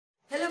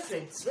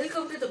friends,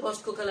 welcome to the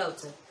Bosco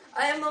Utsav.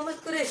 I am Mohammed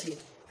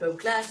from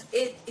class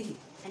 8E.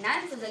 And I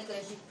am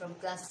Fuzail from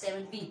class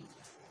 7B.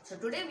 So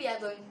today we are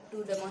going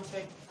to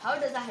demonstrate how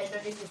does a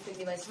hydraulic lifting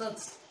device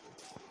works.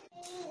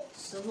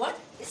 So what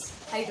is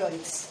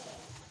hydraulics?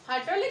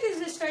 Hydraulic is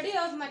the study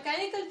of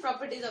mechanical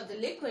properties of the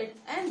liquid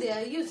and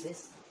their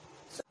uses.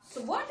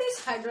 So what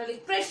is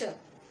hydraulic pressure?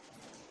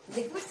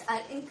 Liquids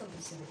are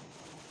incompressible.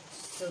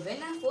 So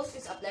when a force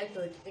is applied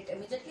to it, it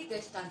immediately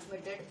gets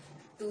transmitted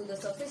to the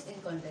surface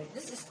in contact.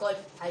 This is called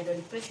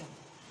hydraulic pressure.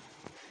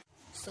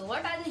 So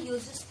what are the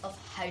uses of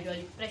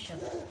hydraulic pressure?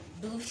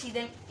 Do we see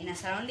them in a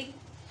surrounding?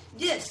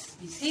 Yes,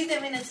 we see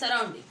them in our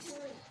surroundings.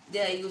 They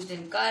are used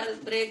in car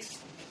brakes,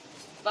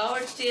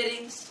 powered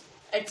steerings,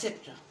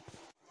 etc.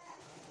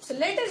 So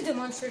let us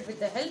demonstrate with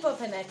the help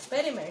of an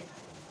experiment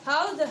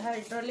how the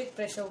hydraulic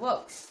pressure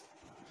works.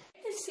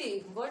 Let us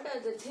see what are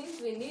the things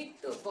we need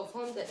to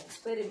perform the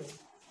experiment.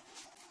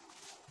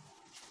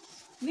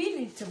 We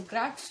need some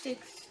cracked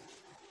sticks,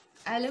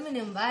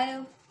 aluminum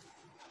wire,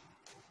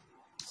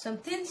 some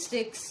thin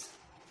sticks,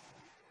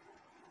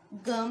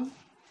 gum,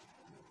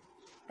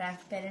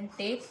 Transparent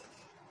tape,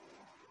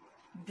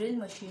 drill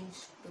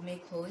machines to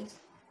make holes,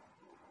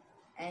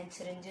 and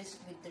syringes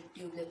with the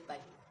tubeless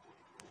pipe.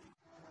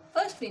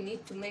 First we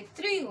need to make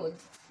 3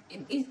 holes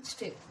in each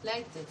stick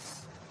like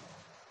this.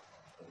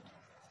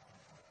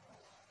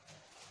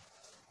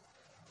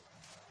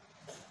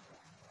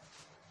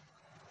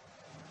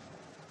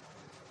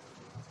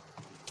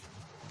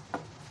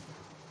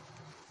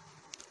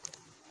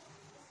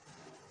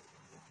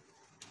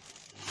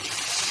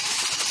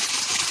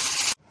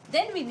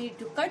 Then we need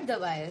to cut the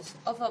wires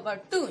of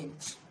about 2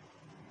 inches.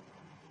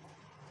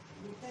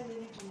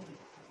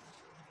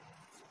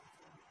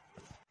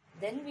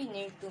 Then we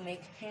need to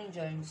make hinge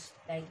joints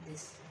like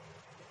this.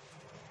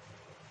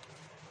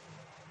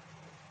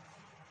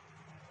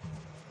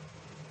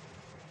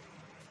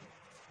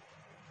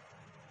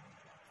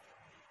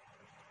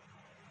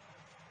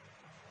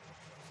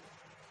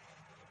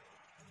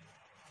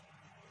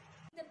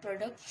 The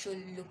product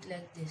should look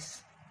like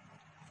this.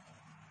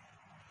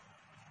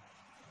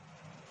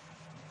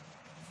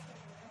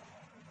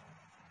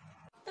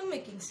 After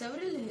making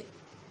several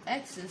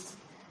axes,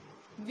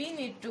 we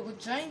need to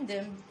join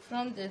them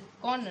from the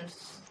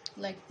corners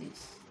like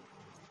this.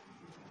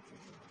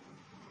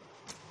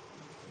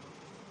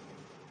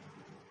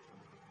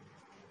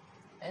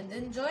 And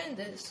then join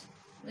this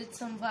with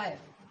some wire.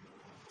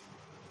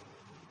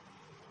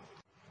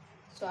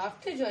 So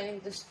after joining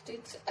the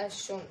sticks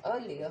as shown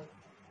earlier,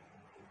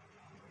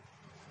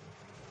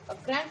 a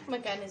crank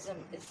mechanism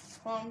is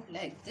formed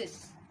like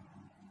this.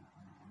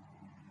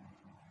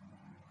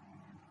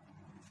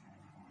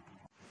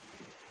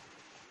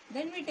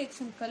 Then we take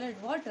some colored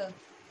water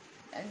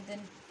and then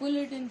pull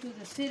it into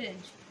the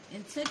syringe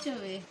in such a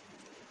way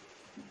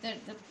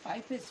that the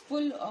pipe is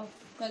full of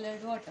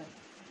colored water.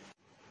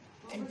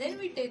 And then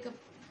we take a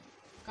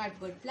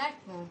cardboard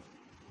platform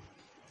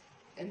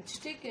and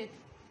stick it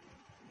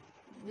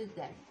with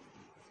that.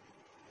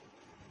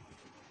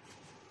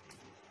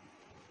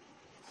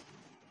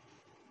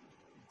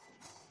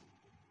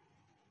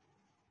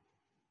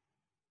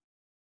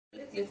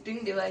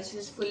 Lifting device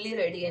is fully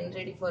ready and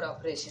ready for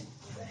operation.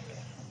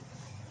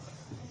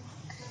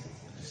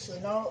 So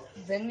now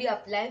when we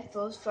apply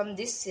force from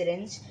this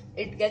syringe,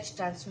 it gets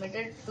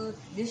transmitted to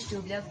this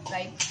tubular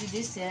pipe to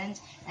this syringe,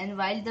 and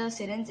while the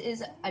syringe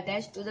is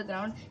attached to the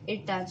ground,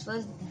 it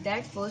transfers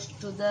that force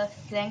to the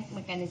crank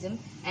mechanism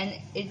and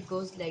it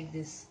goes like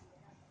this.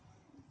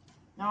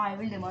 Now I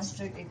will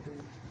demonstrate it to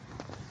you.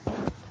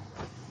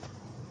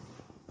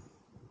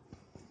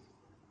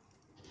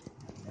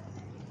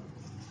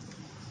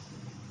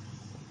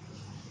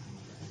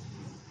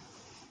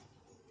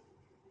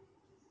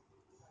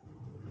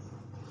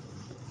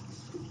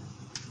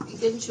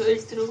 You can show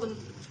it through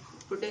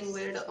putting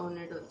weight on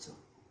it also.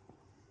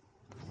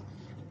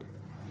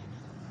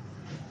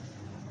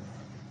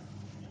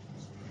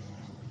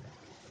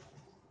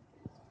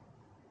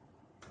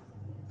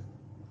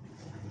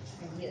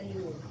 And here you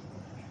go.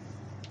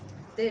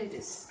 There it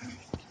is.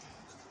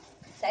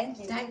 Thank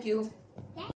you. Thank you.